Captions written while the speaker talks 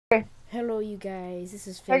hello, you guys. This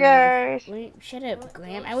is Hey Farin. guys. Wait, shut up,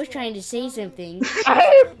 Graham. I was trying to say something.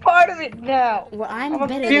 I'm part of it now. Well, I'm I'm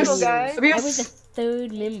better official, than you. guys. I was the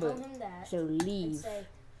third member, so leave.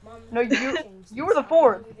 No, you were the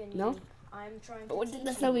fourth. No?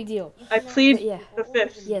 That's no big deal. I plead But yeah. the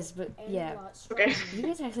fifth. Yes, but yeah. Okay. You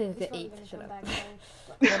guys are actually like the eighth. Shut up.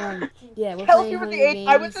 But yeah, we're Kelsey playing was the Hunger eighth.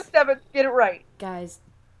 I was the Games. seventh. Get it right. Guys,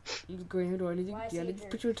 Graham, do I need to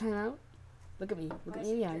put you a timeout? Look at me. Look at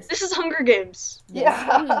me in the eyes. This is Hunger Games Yes, Yeah.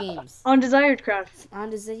 Hunger Games. on Desired Craft. On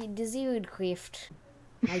Desired Craft.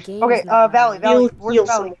 My game Okay, is not Valley. mine. Where's the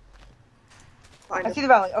valley? Find I it. see the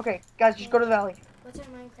valley. Okay, guys, just go to the valley. What's our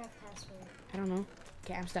Minecraft password? I don't know.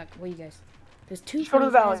 Okay, I'm stuck. Where are you guys? There's two Just go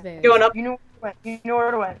to Freddy the valley. Fazbears. Going up. You know where it went. You know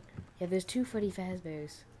where it went. Yeah, there's two Freddy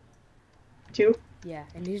Fazbears. 2. Yeah,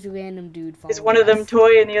 and here's a random dude following Is one of them us.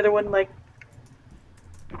 toy and the other one like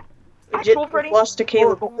legit Actual Freddy? lost to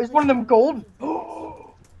Caleb? Or is one of them gold?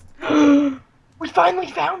 We finally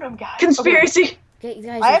found him, guys. Conspiracy. Okay,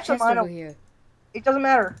 guys, I there's have a some chest over item. here. It doesn't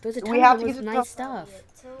matter. There's a ton We have of to get the nice stuff.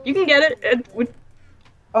 You can get it. It would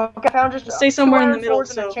Okay, I found just Stay somewhere in the 200 middle,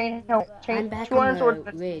 swords and a so- chain helmet. I'm back 200 on swords the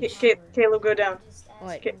and a- ridge. Caleb, go down.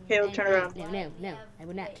 What? Caleb, turn around. No, I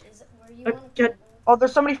would not. Get, Oh,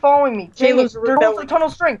 there's somebody following me. Dang Caleb's it. They're going for rebelling. the tunnel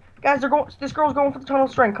string. Guys, they're going. This girl's going for the tunnel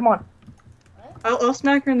string. Come on. I'll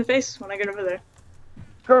smack her in the face when I get over there.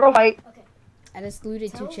 Girl fight. I just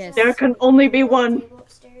looted two chests. There can only be one.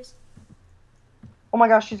 Oh my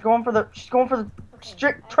gosh, she's going for the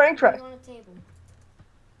strict train track.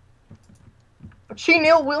 But she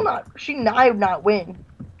will not win.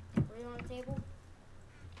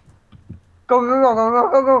 Go, go, go, go,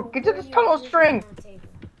 go, go, go. Get to this tunnel string.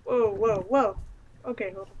 Whoa, whoa, whoa.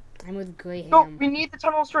 Okay, hold on. I'm with Graham. No, we need the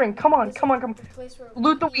tunnel string. Come on, come on, come on.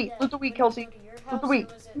 Loot the wheat, Kelsey. Loot the wheat.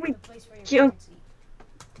 Kill.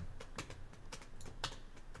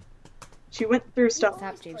 She went through stuff.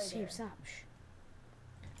 Stop, James. Stop. Shh.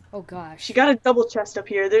 Oh gosh. She got a double chest up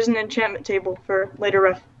here. There's an enchantment table for later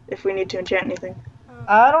ref if we need to enchant anything.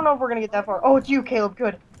 I don't know if we're gonna get that far. Oh, it's you, Caleb.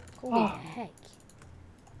 Good. Holy Oh. heck.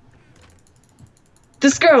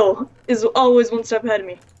 This girl is always one step ahead of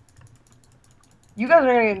me. You guys are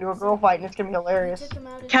gonna get into a girl fight, and it's gonna be hilarious.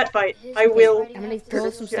 Cat fight. I will. I'm gonna throw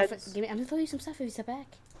some stuff. Yes. I'm gonna throw you some stuff if you step back.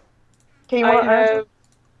 Okay, you I want have.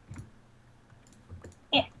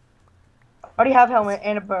 I already have helmet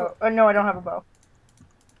and a bow. No, I don't have a bow.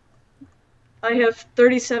 I have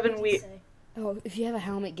 37 wheat. Oh, if you have a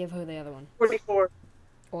helmet, give her the other one. 44.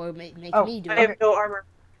 Or make Oh, me do I it. have no armor.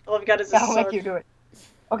 All I've got is a Yeah, I'll sword. make you do it.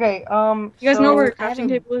 Okay, You guys so- know where a I have crafting a-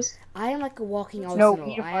 table is? I am like a walking No, arsenal.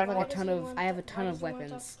 you I have find like it. I have a ton of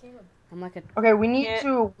weapons. I'm like a. Okay, we need Yeah.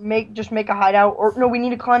 to just make a hideout, or no, we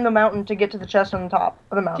need to climb the mountain to get to the chest on the top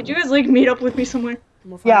of the mountain. Could you guys like meet up with me somewhere?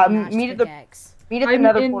 I'm Yeah, notched meet at the- pickaxe. Meet at the I'm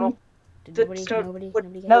nether in- portal. Did the nobody stone- nobody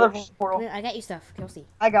Nether get it? portal. Come here, I got you stuff, Kelsey.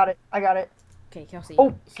 I got it. I got it. Okay, Kelsey. Oh,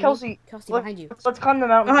 See me? Kelsey. Kelsey, Let's, behind you. let's climb the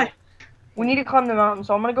mountain. Hi. We need to climb the mountain,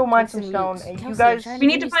 so I'm gonna go mine Take some some stone. loot. And you Kelsey, I'm guys, trying We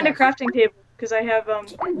need to give find a you stuff. crafting table because I have What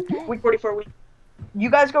the heck? 44 wheat. you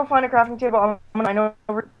guys go find a crafting table. I know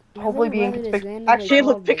over. Hopefully, Really being well, it is conspicuous. randomly Actually,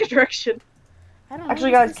 Caleb, called pick a me. direction. I don't know, actually,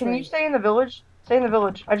 it's guys, this can way. you stay in the village? Stay in the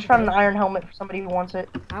village. I just found an iron helmet for somebody who wants it.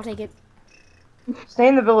 I'll take it. Stay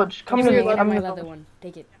in the village. Come Give to me me. my I'm in the leather village. one.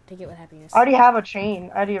 Take it. Take it with happiness. I already have a chain.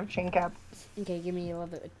 I already have a chain cap. Okay, give me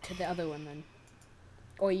to the other one then.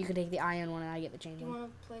 Or you can take the iron one and I get the chain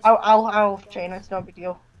one. I'll chain. It's no big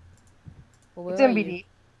deal. Well, where It's are MBD. you?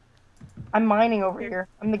 I'm mining over here.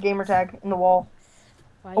 I'm the gamer tag in the wall.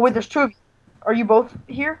 Why Oh wait, you- there's two of you. Are you both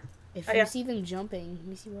here? If Oh, you yeah. see them jumping, let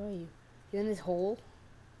me see, where are you? You're in this hole?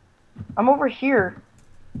 I'm over here.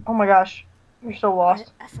 Oh my gosh, you're so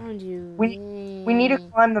lost. I found you. We need to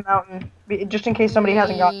climb the mountain, just in case somebody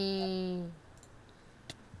hasn't got.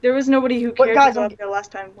 There was nobody who But cared guys, to go I'm- up there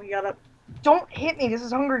last time we got up. Don't hit me. This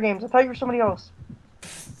is Hunger Games. I thought you were somebody else.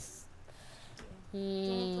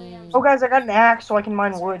 Oh guys, I got an axe so I can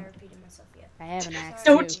mine wood. I have an axe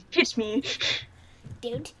Don't too. hit me.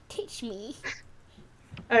 Don't touch me.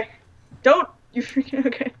 Don't. You freaking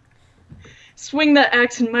okay. Swing that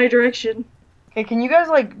axe in my direction. Okay, can you guys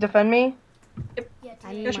like defend me? I'm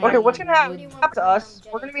Okay, Okay, what's gonna happen wood. to us?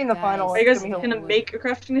 We're gonna be in the Guys. final. Are you It's guys gonna be gonna make a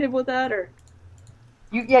crafting table with that or?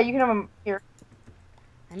 Yeah, you can have them here.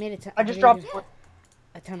 I made a ton. I just made dropped wood.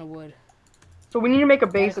 a ton of wood. So we need to make a Got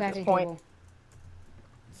a base at this crafting point. table.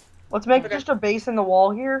 Let's make Okay. just a base in the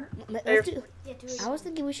wall here. Let's do, I was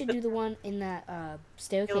thinking we should do the one in that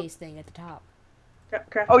staircase thing at the top.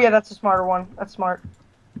 Craft. Oh yeah, that's a smarter one. That's smart.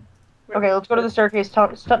 Okay, let's go to the staircase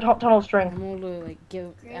tunnel string. I'm going to like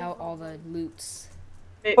give out all the loots.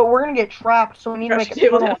 but we're gonna get trapped, so we need to make a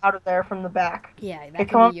Table tunnel down. out of there from the back. Yeah, Hey, that come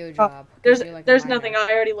can be on. your job. 'cause you're like a There's miner. nothing.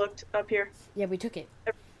 I already looked up here. Yeah, we took it.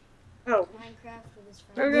 Oh, Minecraft with his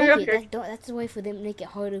Okay, friends. Like okay. that's the way for them, make it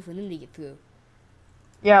harder for them to get through.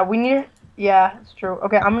 Yeah, we need. Yeah, it's true.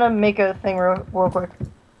 Okay, I'm gonna make a thing real quick.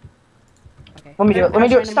 Okay. Let me do it. Let me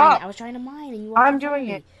do it. Stop. I was trying to mine and you walked I'm in front doing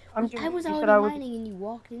of it. me. I'm doing I it. was You already said I would. mining and you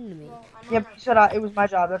walked into me. Well, I'm Yep, on you said it was my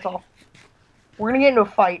job. That's all. We're gonna get into a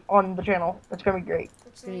fight on the channel. It's gonna be great.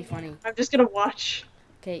 It's gonna be funny. I'm just gonna watch.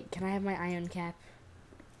 Okay, can I have my iron cap?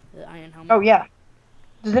 The iron helmet. Oh yeah.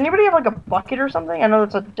 Does anybody have like a bucket or something? I know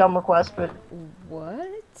that's a dumb request, but What?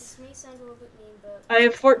 This may sound a little bit mean, but I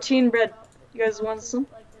have 14 bread. You guys want some?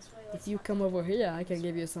 like this way, like If you come over here, I can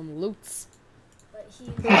give you some loots. but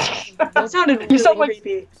he That sounded You really sound like-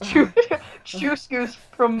 creepy. Juice Goose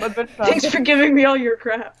from Adventure Time. Thanks for giving me all your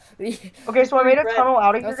crap. Okay, so I made a Bread. tunnel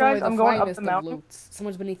out of here, That's only guys. the I'm going up finest the of mountain. loots.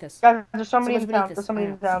 Someone's beneath us. Guys, there's somebody in Someone's town. beneath There's us. somebody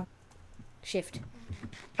in I know. town. Shift.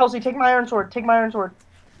 Kelsey, take my iron sword. Take my iron sword.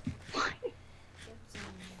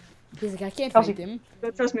 He's like, I can't Kelsey. fight him.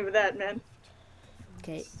 Don't trust me with that, man.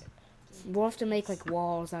 Okay. We'll have to make like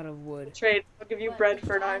walls out of wood. Trade. I'll give you bread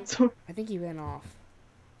for an iron sword. I think he ran off.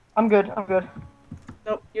 I'm good. I'm good.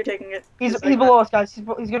 Nope, you're taking it. He's Just he's like below us, guys. He's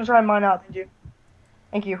gonna try and mine up. behind you.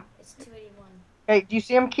 Thank you. it's 281. Hey, do you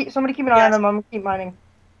see him? Somebody keep an eye on Yes. him. I'm gonna keep mining.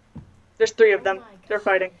 There's 3 of Oh them. my They're God.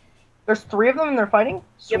 fighting. There's 3 of them and they're fighting.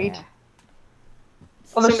 Sweet. Yeah.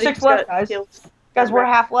 Oh, there's Somebody 6 just left, got guys. killed. Guys, we're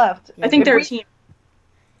half left. Yeah, I think If they're we- a team.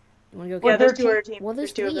 You wanna go Yeah, kill him? those they're 2 are a team. Well,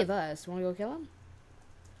 there's two of 3 them. of us. Wanna go kill him?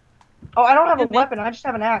 Oh, I don't have a Yeah, man. weapon. I just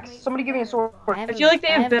have an axe. Somebody give me a sword. I feel like they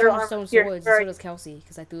have better armor. stone Here, swords, where and are so does Kelsey,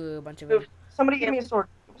 because I threw a bunch of Move. them. Somebody give me a sword.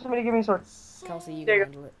 Somebody give me a sword. Kelsey, you There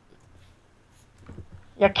can you handle it.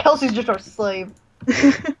 Yeah, Kelsey's just our slave.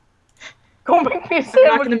 I'm Go make me a not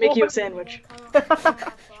sandwich. gonna make you a boy. sandwich.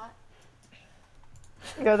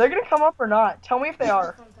 Yeah, they're gonna come up or not. Tell me if they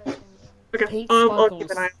are. Okay, Pink I'll keep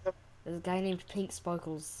sparkles. an eye on There's a guy named Pink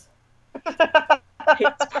Sparkles. them.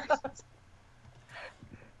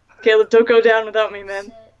 Caleb, don't go down without me,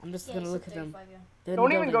 man. I'm just gonna look at them. They're in Don't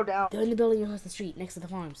the even building. go down. They're in the building across the street, next to the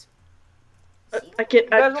farms. I get You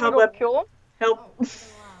guys wanna go cobweb kill them? help.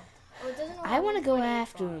 I want to go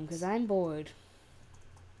after him because I'm bored.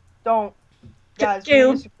 Don't. Guys, we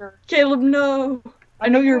Caleb. need to secure. Caleb, no. I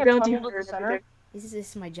know you're a making a bounty tunnel hunter to the and center. everything. This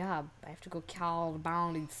is my job. I have to go kill all the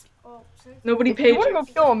bounties. Nobody If paid you want to you.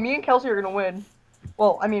 go kill him, me and Kelsey are gonna win.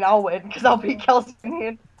 Well, I mean, I'll win because I'll beat Kelsey in the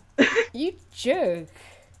end. You jerk.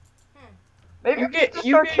 Maybe You we should just get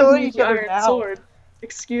start you killing gave me each the other iron now. sword.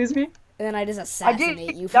 Excuse me? And then I just I gave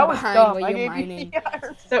assassinate you that from was behind dumb. while I you're gave mining. you the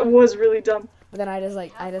iron. That was really dumb. But then I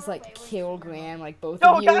just kill Graham, like both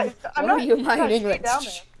No, of you. guys, I'm What not. are you Guys, mining? stay Like, down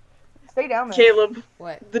there. Stay down there. Caleb,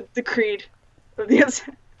 what? the creed of the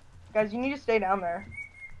answer. Guys, you need to stay down there.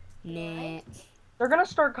 Nah. They're gonna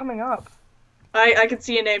start coming up. I can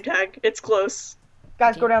see a name tag. It's close.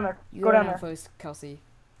 Guys, Okay. go down there. You Go down there. first, Kelsey.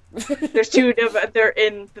 There's 2 they're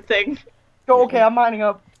in the thing. Go. Okay, I'm mining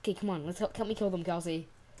up. Okay, come on. Let's help me kill them, Kelsey.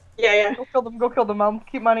 Yeah, yeah. Go kill them. Go kill them. I'll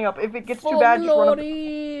keep mining up. If it gets too bad, just run up.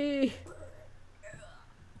 glory!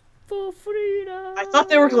 For freedom! I thought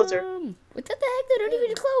they were closer. What the heck? They're not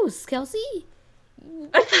even close, Kelsey.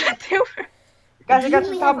 I thought they were. Guys, I got You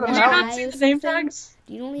to the only top of have the Did you one mountain. not eye see or the name something? tags?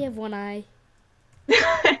 Do you only have one eye?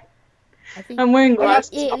 I think. I'm wearing Oh,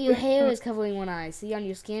 glasses. yeah, your hair is covering one eye. See on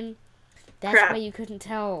your skin? That's Crap. why you couldn't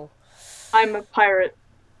tell. I'm a pirate.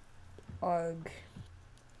 Ugh.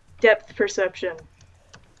 Depth perception.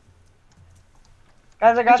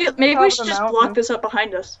 Guys, I got to the Maybe top we of should the just mountain. block this up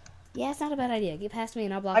behind us. Yeah, it's not a bad idea. Get past me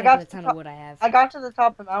and I'll block I it got with a the ton top- of wood I have. I got to the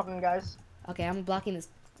top of the mountain, guys. Okay, I'm blocking this.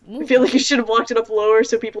 I Move. feel like you should have blocked it up lower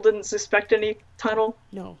so people didn't suspect any tunnel.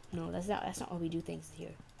 No, that's not how we do things here,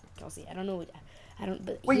 Kelsey. I don't know. I don't.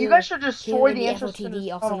 But Wait, here, you guys should just here destroy in the the entrance to FOTD,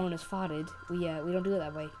 this also tunnel. known as Fotted, we don't do it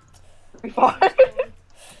that way. We fought.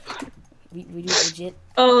 We do it legit.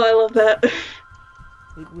 Oh, I love that.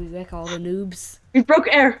 We wreck all the noobs. We broke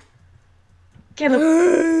air. Caleb.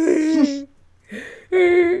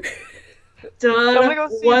 gonna go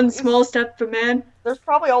see One if- small step for man. There's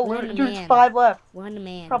probably all One looted. Dude, man. it's 5 left. One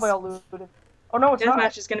man. Probably all looted. Oh no, it's not.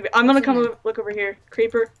 Deathmatch is gonna be. I'm gonna What's in come there? look over here.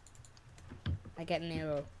 Creeper. I got an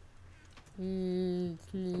arrow.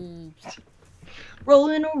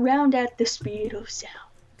 Rolling around at the speed of sound.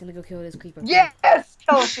 Gonna go kill this creeper. Yes,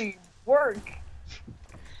 Kelsey, work.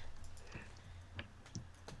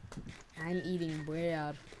 I'm eating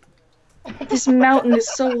bread. This mountain is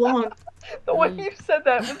so long. The way you said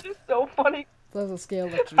that was just so funny. There's a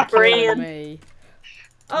skeleton Brand. killing me.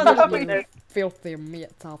 Oh, Stop there's it. one there. Filthy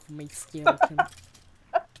mitts off of me, skeleton.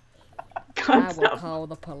 I God, will stop. call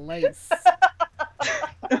the police.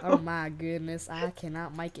 Oh my goodness, I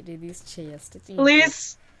cannot make it to this chest. It's empty.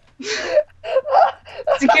 Police!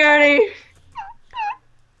 Security!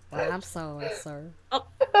 Well, I'm sorry, sir. Oh.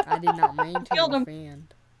 I did not mean to Killed him.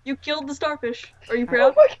 offend. You killed the starfish. Are you Oh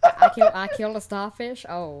proud? my god. I killed a starfish?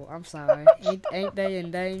 Oh, I'm sorry. Ain't they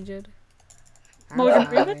endangered? I'm Morgan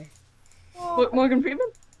sorry. Freeman? Morgan Freeman?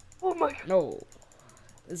 Oh my god. No.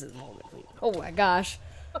 This is Morgan Freeman. Oh my gosh.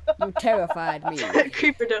 You terrified me.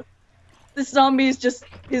 Creeper dough. This zombie is just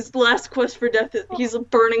his last quest for death. He's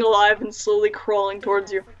burning alive and slowly crawling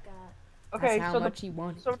towards you. Okay, That's how so much he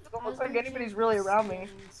wanted. so it doesn't look like anybody's really around me.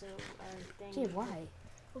 Gee, why?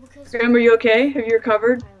 Graham, are you okay? Have you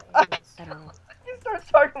recovered? I don't know. You start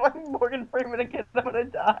talking like Morgan Freeman again, I'm gonna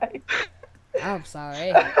die. I'm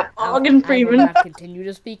sorry. Morgan I will Freeman. not continue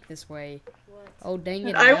to speak this way. Oh, dang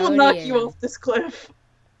it. I will already knock you am. off this cliff.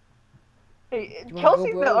 Hey, You wanna go,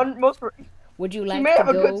 Kelsey's bro? the most. Would you He like may to have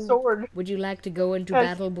a good go? sword. Would you like to go into Guys-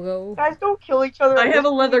 battle, bro? Guys, don't kill each other. I have a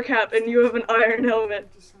leather cap and you have an iron helmet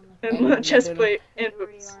and a chest plate and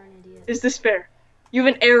boots. Is this fair? You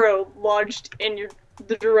have an arrow lodged in your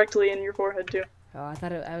directly in your forehead too. Oh, I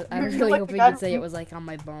thought I You're was really like hoping the guy you'd say who- it was like on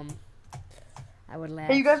my bum. I would laugh.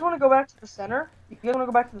 Hey, you guys want to go back to the center? You guys want to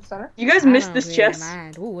go back to the center? You guys I missed don't this really chest.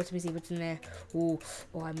 mind. Ooh, what's in there? Ooh,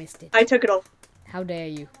 oh, I missed it. I took it all. How dare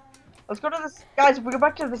you? Let's go to this. Guys, if we go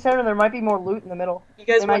back to the center, there might be more loot in the middle. You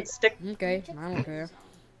guys They want might- stick? Okay, I don't care.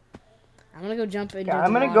 I'm gonna go jump into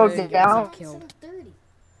I'm the gonna go water and get down. myself killed.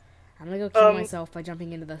 I'm gonna go kill myself by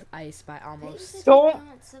jumping into the ice by almost. Don't.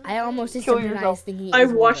 I almost just Kill jumped into yourself. ice thinking it I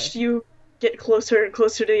was watched water. you get closer and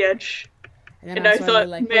closer to the edge, And then and I suddenly thought,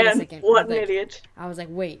 like, wait a man, second. what I an was like, idiot. I was like,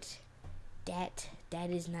 wait, that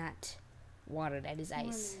is not water. That is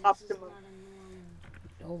ice. Optimum.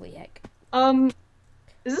 Holy heck.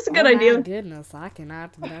 Is this a good Oh my idea? goodness, I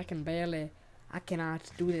cannot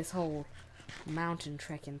do this whole mountain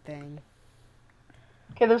trekking thing.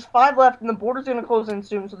 Okay, there's 5 left, and the border's gonna close in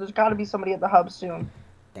soon, so there's gotta be somebody at the hub soon.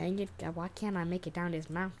 Dang it, God, why can't I make it down this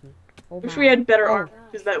mountain? Oh Wish my. we had better Oh. armor,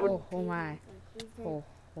 because that would. Oh my. Oh,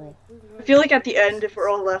 oh. I feel like at the end, if we're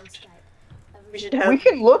all left, we should have. We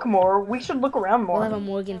can look more. We should look around We'll have a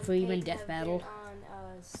more. Morgan Freeman death battle.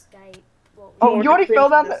 Oh, you already Morgan fell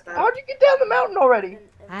down Freeman the. does How'd you get down the mountain already?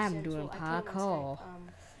 I'm doing parkour.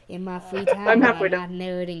 In my free time, I'm when halfway I'm not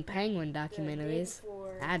narrating penguin documentaries,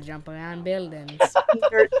 I jump around buildings.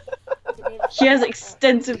 He has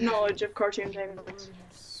extensive knowledge of cartoon penguins.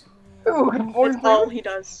 Ooh, Morgan That's all Freeman. he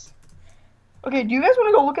does. Okay, do you guys want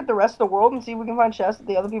to go look at the rest of the world and see if we can find chests that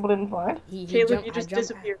the other people didn't find? Caleb, you just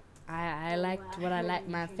disappeared. I liked what I like.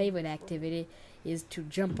 My favorite activity is to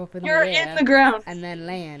jump up in You're the air in the ground. and then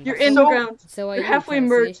land. You're in the So- ground. So are You're you, halfway Kelsey.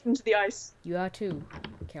 merged into the ice. You are too,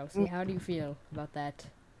 Kelsey. How do you feel about that?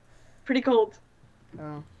 Pretty cold.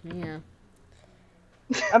 Oh, yeah.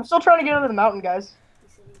 I'm still trying to get under the mountain, guys.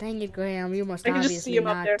 Dang it, Graham. You must I can obviously just see him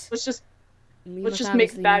not. up there. Let's just. You let's must just make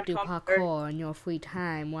obviously bad not do commentary. parkour in your free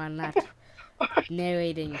time while not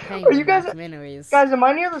narrating Are penguin you guys- documentaries. Guys, am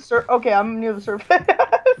I near the sur? Okay, I'm near the surface.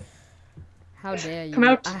 How dare you? Come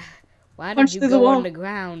out. Why Punch did you through the go wall. on the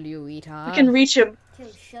ground, you retard? We can reach him.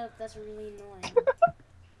 Okay, shut up. That's really annoying.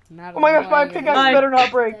 Not Oh my gosh, my annoying. pickaxe Hi. better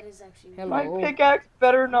not break. That is actually. Hello. My pickaxe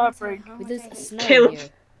better not break. How With much I this hate snow Caleb. here.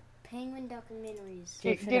 Penguin documentaries.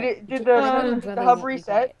 Jake, shut Did up. it? Did Jake, the shut up, did the brother, hub be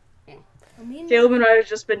reset? quiet. I mean, Caleb and I have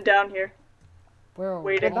just been down here. Bro,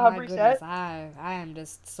 Wait, oh did the hub my reset? goodness, I am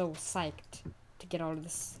just so psyched to get all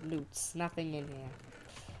this loots. Nothing in here.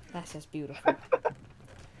 That's just beautiful.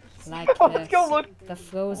 Like Oh, let's go look. the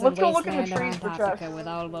frozen Let's go look in the wasteland of trees for Antarctica chests. with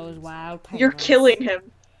all those wild penguins. You're killing him.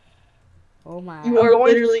 Oh my. You I'm are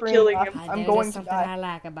going to literally scream. killing him. I'm There's going just to something die. I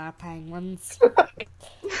like about penguins.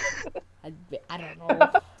 I don't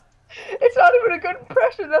know. It's not even a good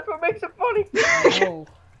impression. That's what makes it funny.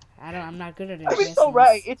 I know. I'm not good at I mean, impressions. so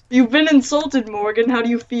right. It's You've been insulted, Morgan. How do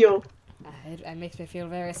you feel? It makes me feel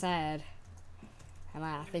very sad. And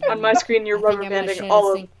I think On my screen, you're I think rubber I'm gonna banding shed all a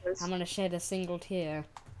over sing- the place. I'm gonna shed a single tear.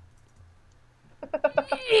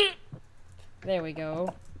 There we go.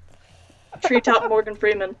 Treetop Morgan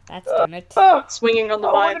Freeman. That's done it. oh, Swinging on the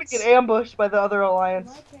we're gonna vines. get ambushed by the other alliance.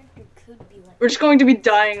 my character could be like. We're just going to be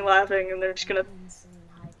dying laughing, and they're just gonna.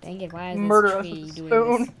 Dang it, why is Murder this us tree with a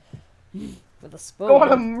doing spoon. this? With a spoon. Go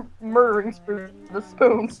on a murdering spoon. The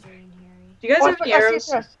spoon. Do you guys Oh, have any I see a arrows?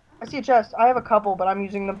 chest. I see a chest. I have a couple, but I'm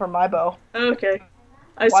using them for my bow. Okay.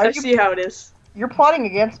 Why I are you- see how it is. You're plotting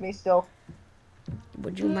against me still.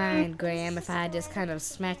 Would you mind, Graham, if I just kind of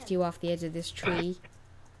smacked you off the edge of this tree?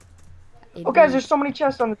 It'd Oh, guys, be- there's so many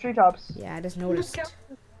chests on the treetops. Yeah, I just noticed.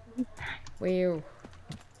 Wow.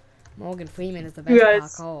 Morgan Freeman is the You best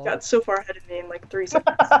guys parkour. got so far ahead of me in like 3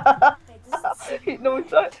 seconds. No,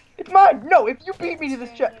 it's not. It's mine. No, if you beat me to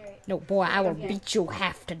this chest. No, boy, I will beat you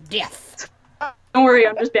half to death. Don't worry,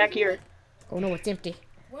 I'm just back here. Oh no, it's empty.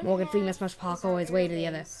 One Morgan half Freeman must is park our all his way to the air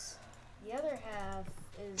other. base. The other half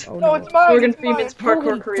is. Oh No, no. it's mine. Morgan it's mine. Freeman's parkour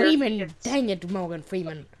Morgan career. Freeman, Yes. dang it, Morgan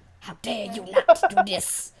Freeman. How dare you not do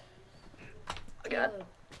this? Oh, God.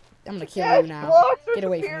 I'm gonna kill Yes, you now. blocks are Get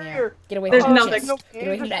away from here. superior. Get away There's from that nothing. chest. Get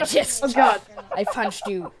away from that chest. Oh, God. I punched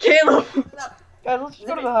you. Caleb! Guys, let's just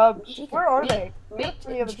go to the hub. Where are they? Where are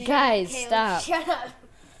the other people? Guys, Caleb, stop. Shut up.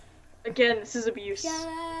 Again, this is abuse. Shut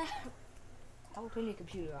up. I'll turn your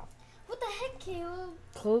computer off. What the heck, Caleb?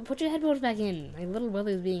 Chloe, put your headphones back in. My little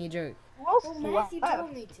brother's being a jerk. Who else Well, is Matthew left?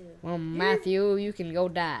 told me to. Well, Matthew, you can go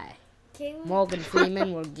die. Caleb. Morgan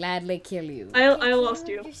Freeman will gladly kill you. I lost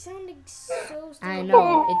you. You're sounding so stupid. I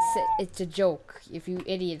know, it's a joke. If you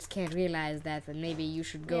idiots can't realize that, then maybe you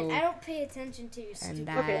should Man, go. I don't pay attention to your stupid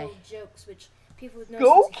die. little jokes, which people with no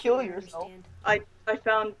Go sense of kill humor yourself. understand. I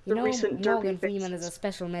found You the know, recent Morgan derpy Freeman is a fixes.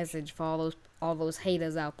 special message for all those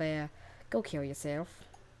haters out there. Go kill yourself.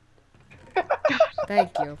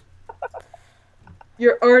 Thank you.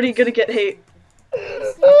 You're already gonna get hate.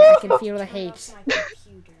 I can feel the Turn hate. off my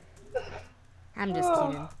computer. I'm just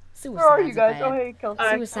kidding. Where are you Suicide's guys? bad. Oh, hey, Kelsey.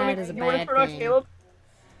 Suicide is a You wanna bad turn on thing. Caleb?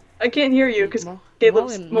 I can't hear you because Mo-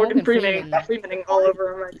 Caleb's Morgan Morgan Freeman. Freemaning all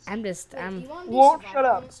over my. I'm just, Wait, do you want to do Won't survival shut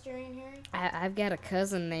up. games during here? I've got a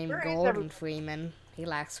cousin named Where is Golden everyone? Freeman. He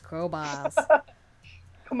likes crowbars.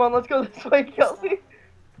 Come on, let's go this way, Kelsey.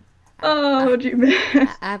 Oh, gee, man.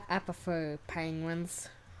 I prefer penguins.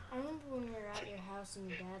 I remember when we were at your house and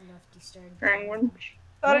your dad left, you started. Penguin.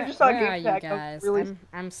 Thought I just saw a Where are game you pack. guys? Really...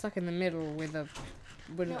 I'm stuck in the middle with a.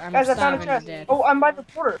 I'm Guys, I found a starving to chest. death. Oh, I'm by the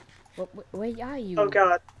border. Where are you? Oh,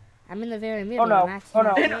 God. I'm in the very middle. no. And I Oh,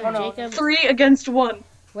 no. can't Oh, find no. Jacob. 3 against 1.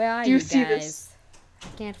 Where are Do you you see guys? this? I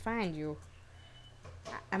can't find you.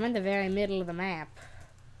 I'm in the very middle of the map.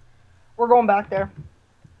 We're going back there.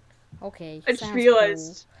 Okay. I just sounds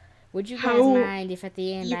realized. cool. Would you guys how mind if at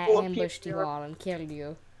the end I evil of ambushed people you are. all and killed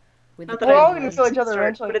you? With Not the that We're I all want gonna penguins? kill each other start,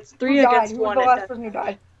 eventually. But it's 3 Who died? against Who was 1. the and last that- person who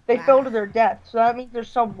died? They Wow. fell to their death. So that means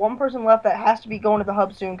there's one person left that has to be going to the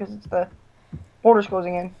hub soon because it's the borders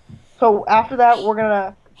closing in. So after that, we're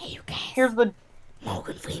gonna. Hey, you guys. Here's the.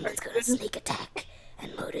 Morgan Freeman's gonna sneak attack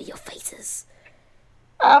and murder your faces.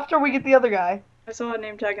 After we get the other guy. I saw a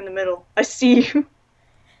name tag in the middle. I see you.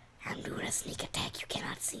 I'm doing a sneak attack. You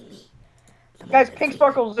cannot see me. The Guys, Morgan pink Freeman-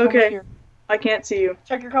 sparkles is almost Okay. here. I can't see you.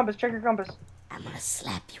 Check your compass. Check your compass. I'm gonna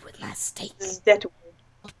slap you with my steak. This is dead.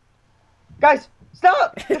 Guys,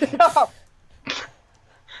 stop! Stop!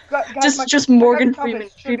 Guys, my- Just my Morgan compass Freeman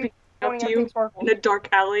should be creeping pointing up at to pink you sparkles. in a dark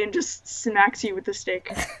alley and just smacks you with a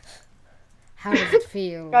stick. How does it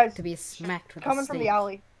feel Guys, to be smacked with a Coming steak? from the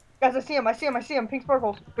alley. Guys, I see him. Pink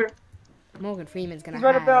sparkles. Morgan Freeman's gonna He's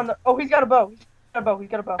right hide. up there on the. Oh, he's got a bow. He's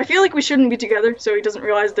got a bow. I feel like we shouldn't be together, so he doesn't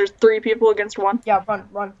realize there's 3 people against 1. Yeah,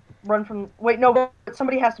 run from. Wait, no, but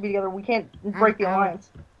somebody has to be together. We can't break the I'm- alliance.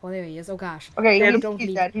 Oh, there he is. Oh gosh. Okay, Yeah, he's, don't he's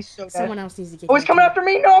leave. dead. He's so dead. Someone else needs to get. Oh, he's him coming too. after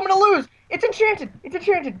me. No, I'm gonna lose. It's enchanted.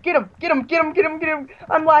 Get him.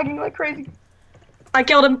 I'm lagging like crazy. I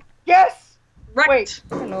killed him. Yes. Right. Wait.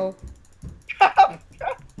 Hello.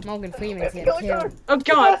 Morgan Freeman's here Kill to each other. kill. Oh,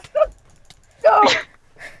 God. No.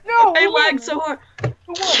 No. I who won? lagged so hard. Who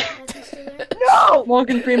won? Matthew still there? No.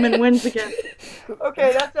 Morgan Freeman wins again.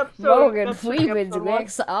 Okay, that's episode. Morgan that's Freeman's episode 1.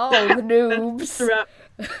 wrecks all the That's a noobs. wrap.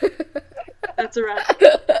 That's a wrap.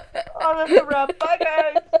 Oh, that's a wrap. Bye,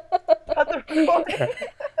 guys. Cut the recording.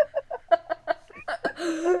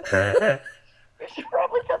 We should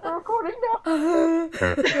probably cut the recording now.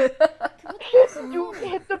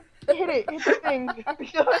 Hit the thing.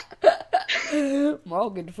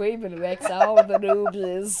 Morgan Freeman wrecks all the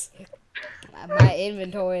noobs. My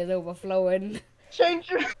inventory is overflowing. Change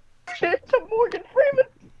your shit to Morgan Freeman.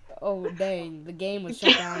 Oh dang, the game was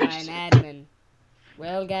shut down by an admin.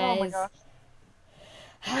 Well, Oh my guys, gosh.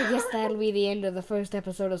 I guess that'll be the end of the first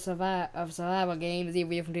episode of Survival Games,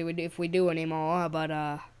 even if we do anymore.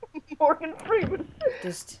 But Morgan Freeman.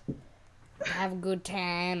 just have a good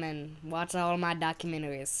time and watch all my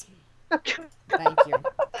documentaries. Thank you.